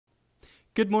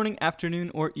Good morning, afternoon,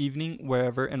 or evening,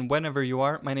 wherever and whenever you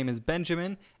are. My name is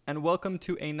Benjamin, and welcome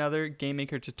to another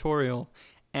GameMaker tutorial.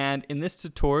 And in this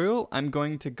tutorial, I'm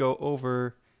going to go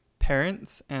over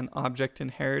parents and object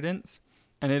inheritance,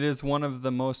 and it is one of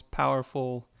the most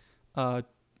powerful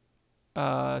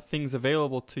things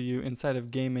available to you inside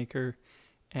of GameMaker.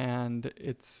 And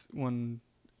it's one,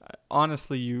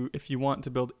 honestly, if you want to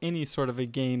build any sort of a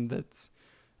game that's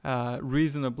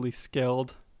reasonably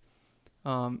scaled,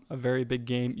 a very big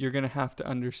game, you're going to have to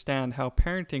understand how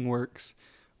parenting works,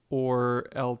 or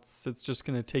else it's just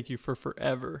going to take you for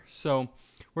forever. So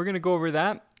we're going to go over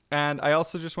that. And I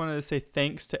also just wanted to say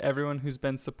thanks to everyone who's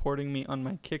been supporting me on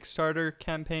my Kickstarter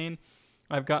campaign.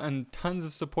 I've gotten tons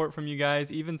of support from you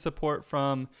guys, even support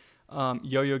from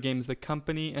Yo-Yo Games, the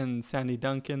company, and Sandy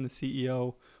Duncan, the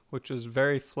CEO, which was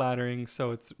very flattering. So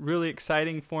it's really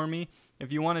exciting for me.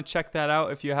 If you want to check that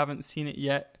out, if you haven't seen it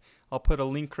yet, I'll put a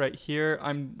link right here.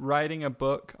 I'm writing a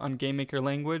book on GameMaker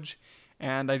language,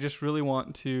 and I just really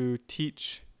want to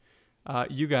teach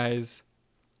you guys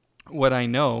what I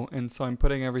know. And so I'm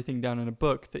putting everything down in a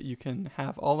book that you can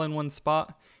have all in one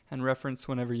spot and reference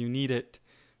whenever you need it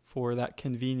for that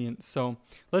convenience. So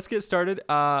let's get started.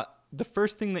 The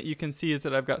first thing that you can see is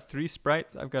that I've got three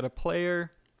sprites. I've got a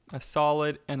player, a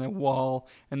solid, and a wall,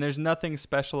 and there's nothing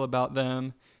special about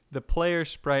them. The player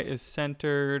sprite is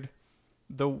centered.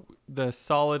 The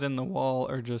solid and the wall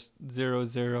are just 0,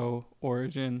 0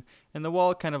 origin, and the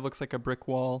wall kind of looks like a brick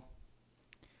wall,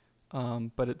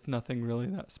 but it's nothing really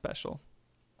that special.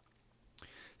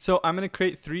 So I'm going to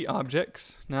create three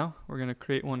objects now. We're going to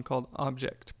create one called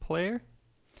object player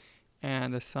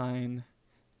and assign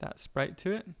that sprite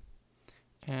to it,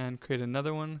 and create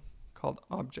another one called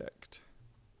object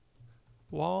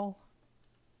wall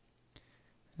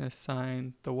and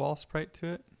assign the wall sprite to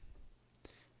it.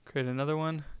 Create another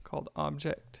one called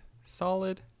object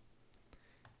solid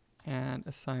and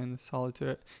assign the solid to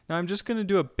it. Now I'm just going to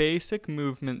do a basic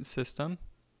movement system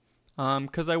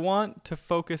because I want to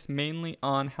focus mainly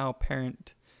on how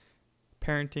parents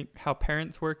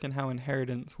work and how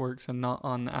inheritance works, and not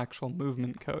on the actual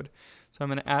movement code. So I'm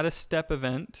going to add a step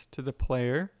event to the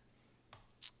player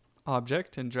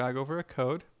object and drag over a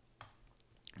code,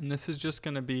 and this is just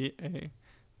going to be a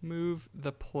move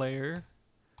the player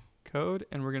code,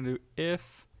 and we're going to do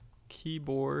if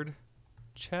keyboard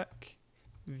check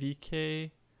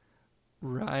vk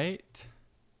right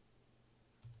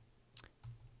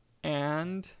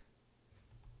and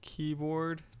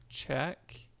keyboard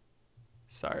check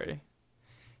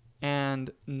and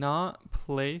not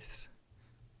place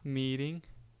meeting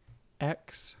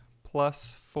x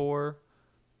plus 4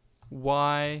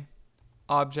 y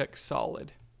object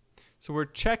solid. So we're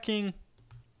checking.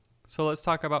 So let's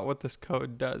talk about what this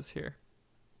code does here.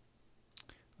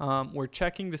 We're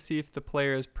checking to see if the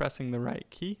player is pressing the right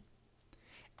key,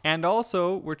 and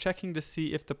also we're checking to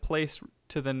see if the place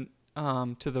to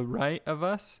the right of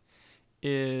us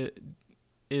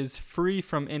is free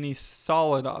from any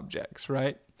solid objects,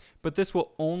 right? But this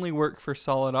will only work for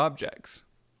solid objects.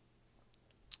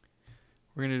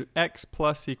 We're going to do x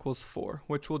plus equals 4,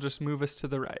 which will just move us to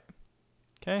the right.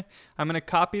 Okay, I'm going to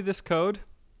copy this code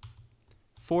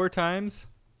 4 times,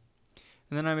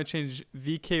 and then I'm going to change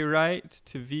vk right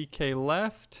to vk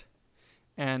left,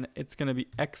 and it's going to be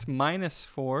x minus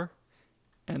 4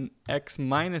 and x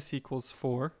minus equals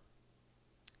 4,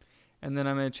 and then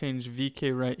I'm going to change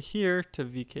vk right here to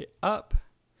vk up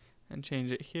and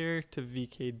change it here to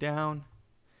vk down,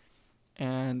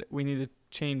 and we need to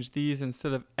change these.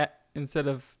 Instead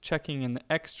of checking in the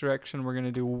x direction, we're going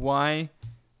to do y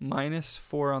minus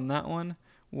 4 on that one,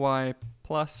 y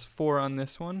plus 4 on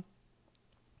this one,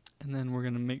 and then we're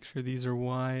going to make sure these are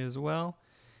y as well.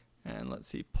 And let's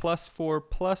see, plus 4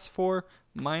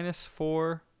 minus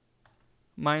 4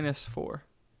 minus 4.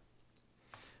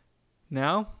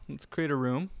 Now let's create a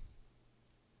room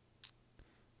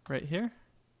right here,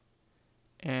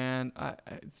 and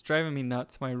it's driving me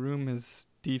nuts. My room is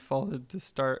defaulted to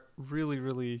start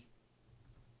really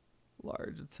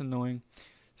large. It's annoying.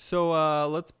 So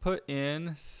let's put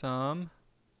in some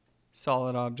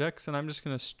solid objects, and I'm just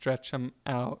going to stretch them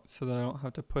out so that I don't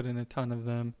have to put in a ton of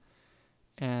them,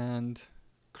 and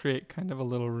create kind of a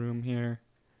little room here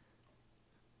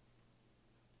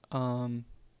that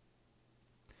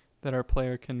our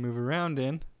player can move around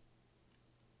in,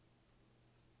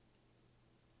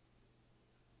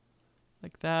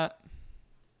 like that.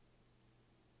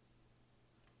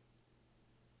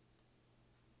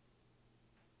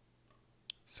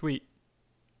 Sweet.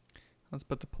 Let's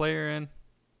put the player in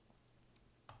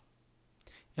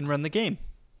and run the game.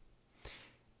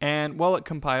 And while it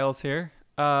compiles here,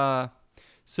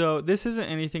 So this isn't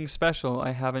anything special.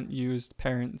 I haven't used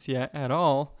parents yet at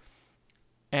all.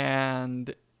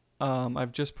 And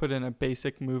I've just put in a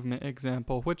basic movement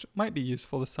example, which might be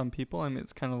useful to some people. I mean,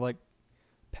 it's kind of like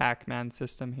Pac-Man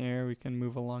system here. We can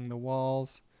move along the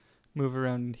walls, move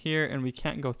around here, and we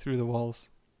can't go through the walls.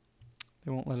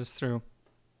 They won't let us through.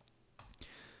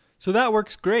 So that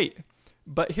works great.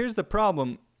 But here's the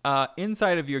problem.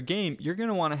 Inside of your game, you're going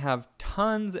to want to have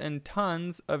tons and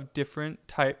tons of different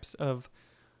types of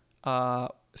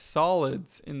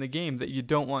solids in the game that you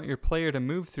don't want your player to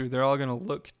move through. They're all going to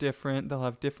look different. They'll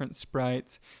have different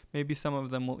sprites. Maybe some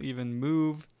of them will even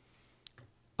move.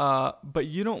 But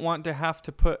you don't want to have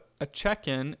to put a check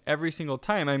in every single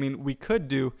time. I mean, we could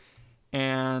do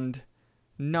and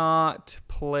not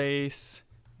place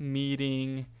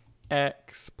meeting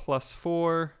x plus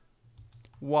 4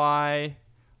 y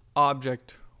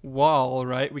object wall,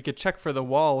 right? We could check for the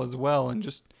wall as well and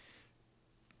just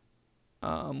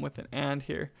with an and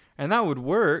here. And that would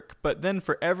work, but then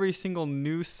for every single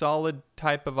new solid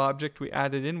type of object we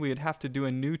added in, we would have to do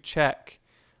a new check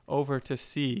over to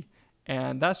C.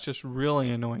 And that's just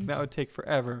really annoying. That would take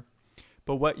forever.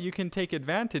 But what you can take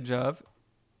advantage of,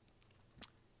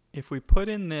 if we put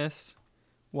in this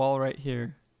wall right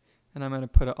here, and I'm going to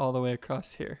put it all the way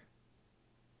across here.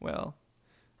 Well,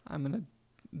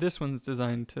 this one's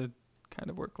designed to kind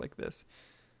of work like this.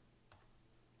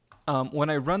 When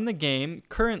I run the game,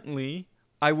 currently,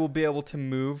 I will be able to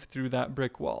move through that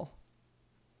brick wall.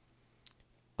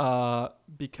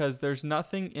 Because there's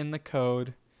nothing in the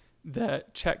code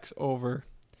that checks over.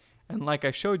 And like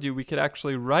I showed you, we could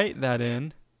actually write that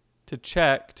in to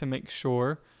check to make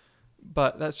sure,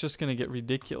 but that's just going to get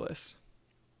ridiculous.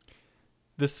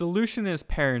 The solution is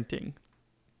parenting.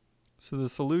 So the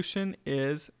solution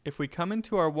is, if we come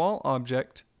into our wall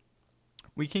object,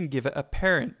 we can give it a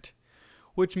parent,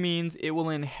 which means it will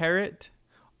inherit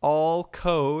all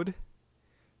code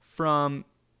from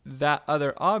that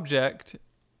other object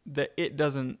that it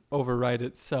doesn't override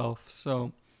itself.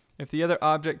 So if the other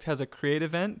object has a create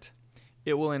event,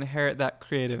 it will inherit that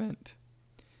create event,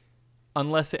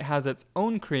 unless it has its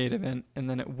own create event, and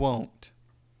then it won't.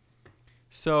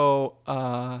 So,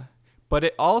 but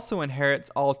it also inherits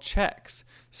all checks.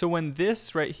 So when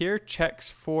this right here checks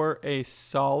for a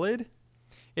solid,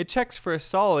 it checks for a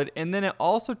solid, and then it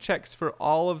also checks for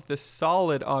all of the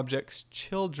solid objects'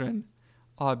 children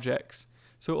objects.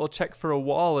 So it will check for a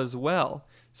wall as well.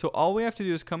 So all we have to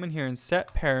do is come in here and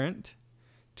set parent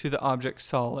to the object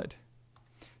solid.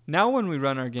 Now when we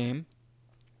run our game,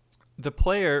 the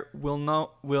player will no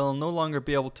longer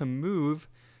be able to move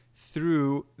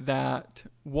through that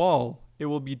wall. It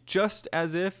will be just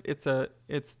as if it's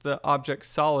the object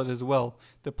solid as well.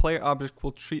 The player object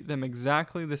will treat them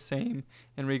exactly the same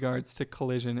in regards to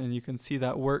collision, and you can see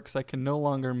that works. I can no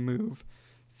longer move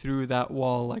through that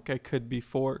wall like I could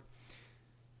before.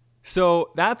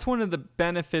 So that's one of the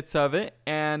benefits of it.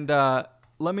 And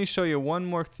let me show you one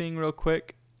more thing real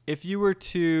quick. If you were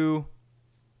to,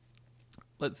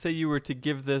 let's say you were to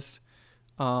give this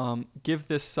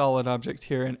solid object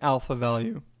here an alpha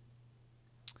value.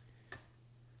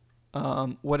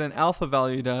 What an alpha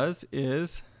value does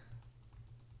is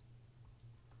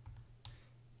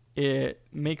it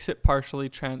makes it partially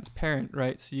transparent,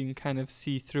 right? So you can kind of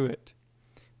see through it.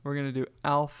 We're going to do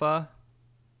alpha.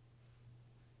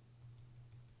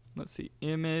 Let's see,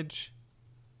 image.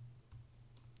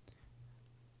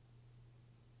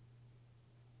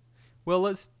 Well,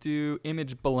 let's do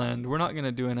image blend. We're not going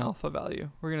to do an alpha value.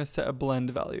 We're going to set a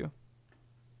blend value.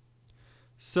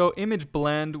 So image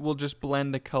blend will just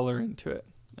blend a color into it.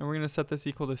 And we're going to set this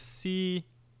equal to C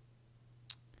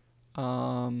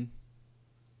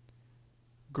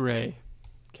gray.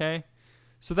 Okay.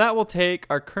 So that will take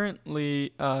our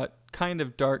currently kind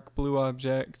of dark blue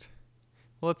object.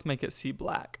 Well, let's make it C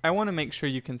black. I want to make sure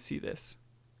you can see this.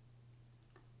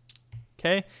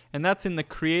 Okay. And that's in the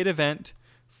create event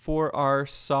for our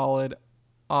solid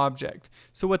object.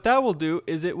 So what that will do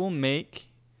is it will make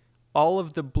all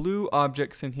of the blue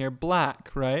objects in here black,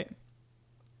 right?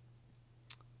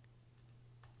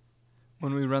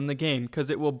 When we run the game, because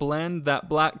it will blend that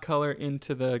black color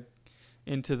into the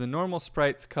normal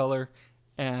sprite's color,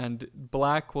 and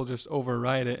black will just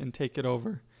override it and take it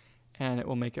over, and it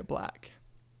will make it black.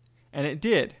 And it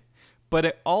did, but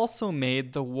it also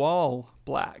made the wall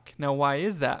black. Now why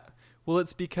is that? Well,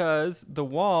 it's because the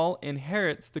wall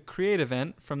inherits the create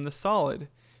event from the solid,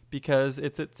 because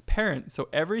it's its parent. So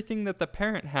everything that the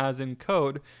parent has in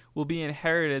code will be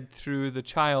inherited through the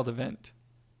child event.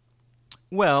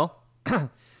 Well,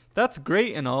 that's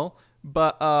great and all,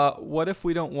 but what if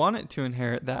we don't want it to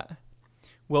inherit that?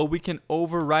 Well, we can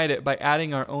override it by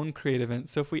adding our own create event.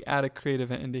 So if we add a create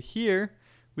event into here,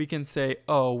 we can say,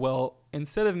 oh, well,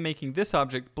 instead of making this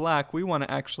object black, we want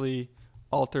to actually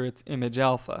alter its image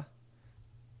alpha.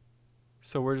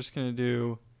 So we're just going to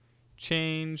do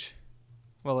change,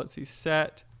 well, let's see,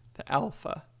 set to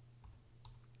alpha.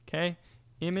 Okay,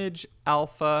 image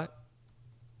alpha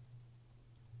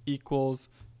equals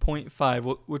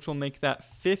 0.5, which will make that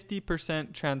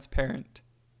 50% transparent.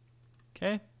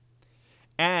 Okay,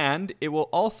 and it will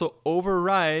also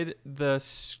override the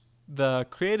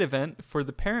create event for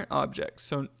the parent object.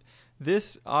 So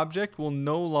this object will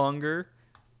no longer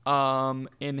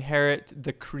inherit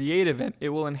the create event. It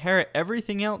will inherit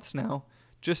everything else now,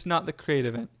 just not the create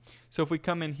event. So if we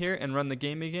come in here and run the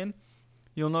game again,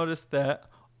 you'll notice that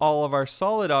all of our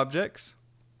solid objects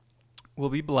will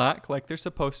be black like they're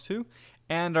supposed to,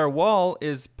 and our wall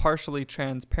is partially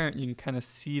transparent. You can kind of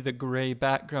see the gray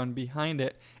background behind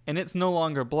it, and it's no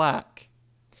longer black.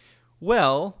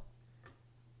 Well,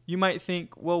 you might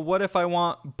think, well, what if I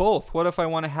want both? What if I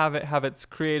want to have it have its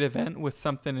create event with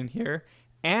something in here,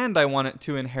 and I want it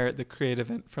to inherit the create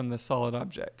event from the solid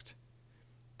object,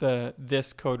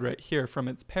 this code right here from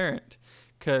its parent?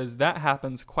 Because that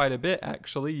happens quite a bit,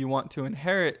 actually. You want to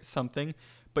inherit something,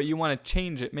 but you want to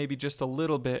change it maybe just a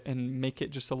little bit and make it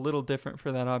just a little different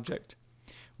for that object.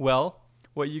 Well,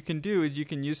 what you can do is you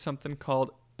can use something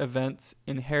called events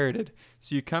inherited.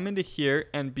 So you come into here,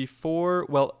 and before,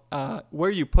 well, where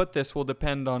you put this will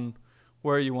depend on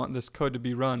where you want this code to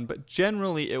be run, but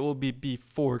generally it will be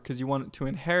before, because you want it to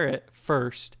inherit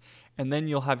first, and then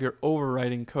you'll have your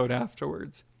overriding code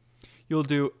afterwards. You'll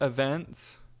do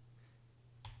event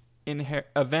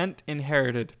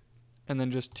inherited, and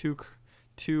then just two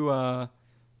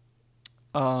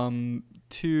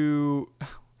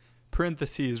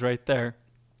parentheses right there.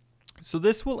 So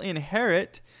this will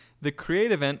inherit the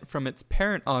create event from its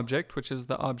parent object, which is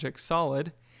the object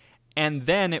solid, and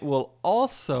then it will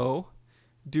also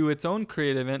do its own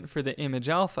create event for the image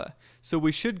alpha. So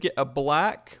we should get a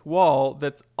black wall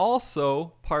that's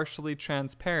also partially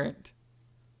transparent.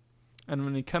 And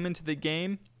when we come into the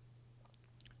game,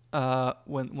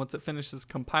 once it finishes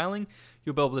compiling,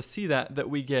 you'll be able to see that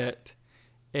we get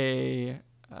we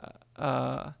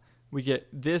get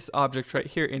this object right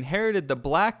here inherited the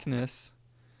blackness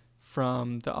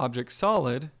from the object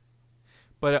solid,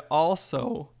 but it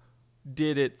also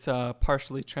did its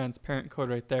partially transparent code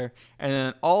right there. And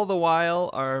then all the while,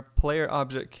 our player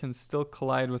object can still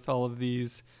collide with all of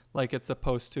these like it's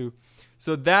supposed to.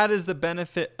 So that is the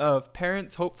benefit of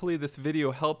parents. Hopefully this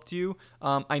video helped you.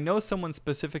 I know someone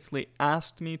specifically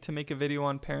asked me to make a video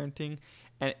on parenting,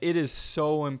 and it is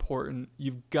so important.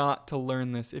 You've got to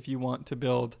learn this if you want to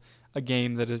build a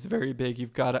game that is very big.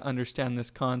 You've got to understand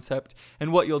this concept.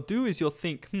 And what you'll do is you'll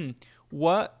think,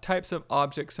 what types of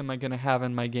objects am I going to have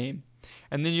in my game?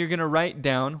 And then you're going to write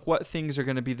down what things are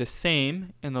going to be the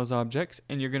same in those objects,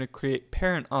 and you're going to create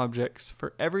parent objects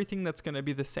for everything that's going to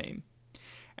be the same.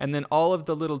 And then all of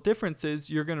the little differences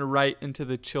you're going to write into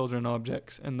the children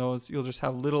objects, and those you'll just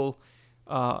have little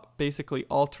basically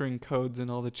altering codes in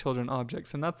all the children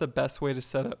objects. And that's the best way to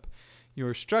set up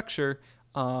your structure.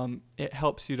 It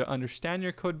helps you to understand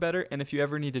your code better, and if you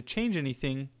ever need to change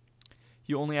anything,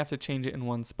 you only have to change it in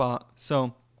one spot.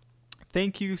 So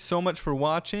thank you so much for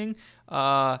watching.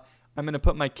 I'm going to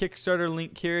put my Kickstarter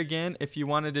link here again if you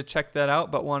wanted to check that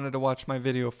out but wanted to watch my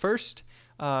video first.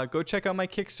 Go check out my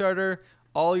Kickstarter.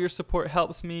 All your support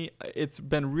helps me. It's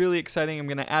been really exciting. I'm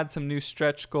going to add some new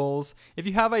stretch goals. If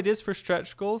you have ideas for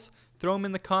stretch goals, throw them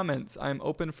in the comments. I'm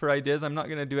open for ideas. I'm not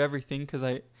going to do everything because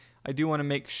I do want to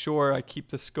make sure I keep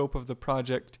the scope of the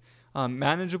project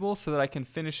manageable so that I can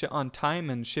finish it on time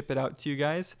and ship it out to you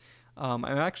guys. I'm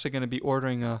actually going to be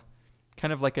ordering a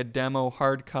kind of like a demo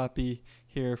hard copy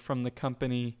here from the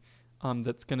company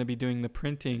that's going to be doing the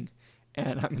printing,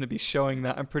 and I'm going to be showing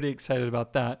that. I'm pretty excited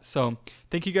about that. So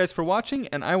thank you guys for watching,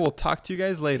 and I will talk to you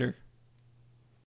guys later.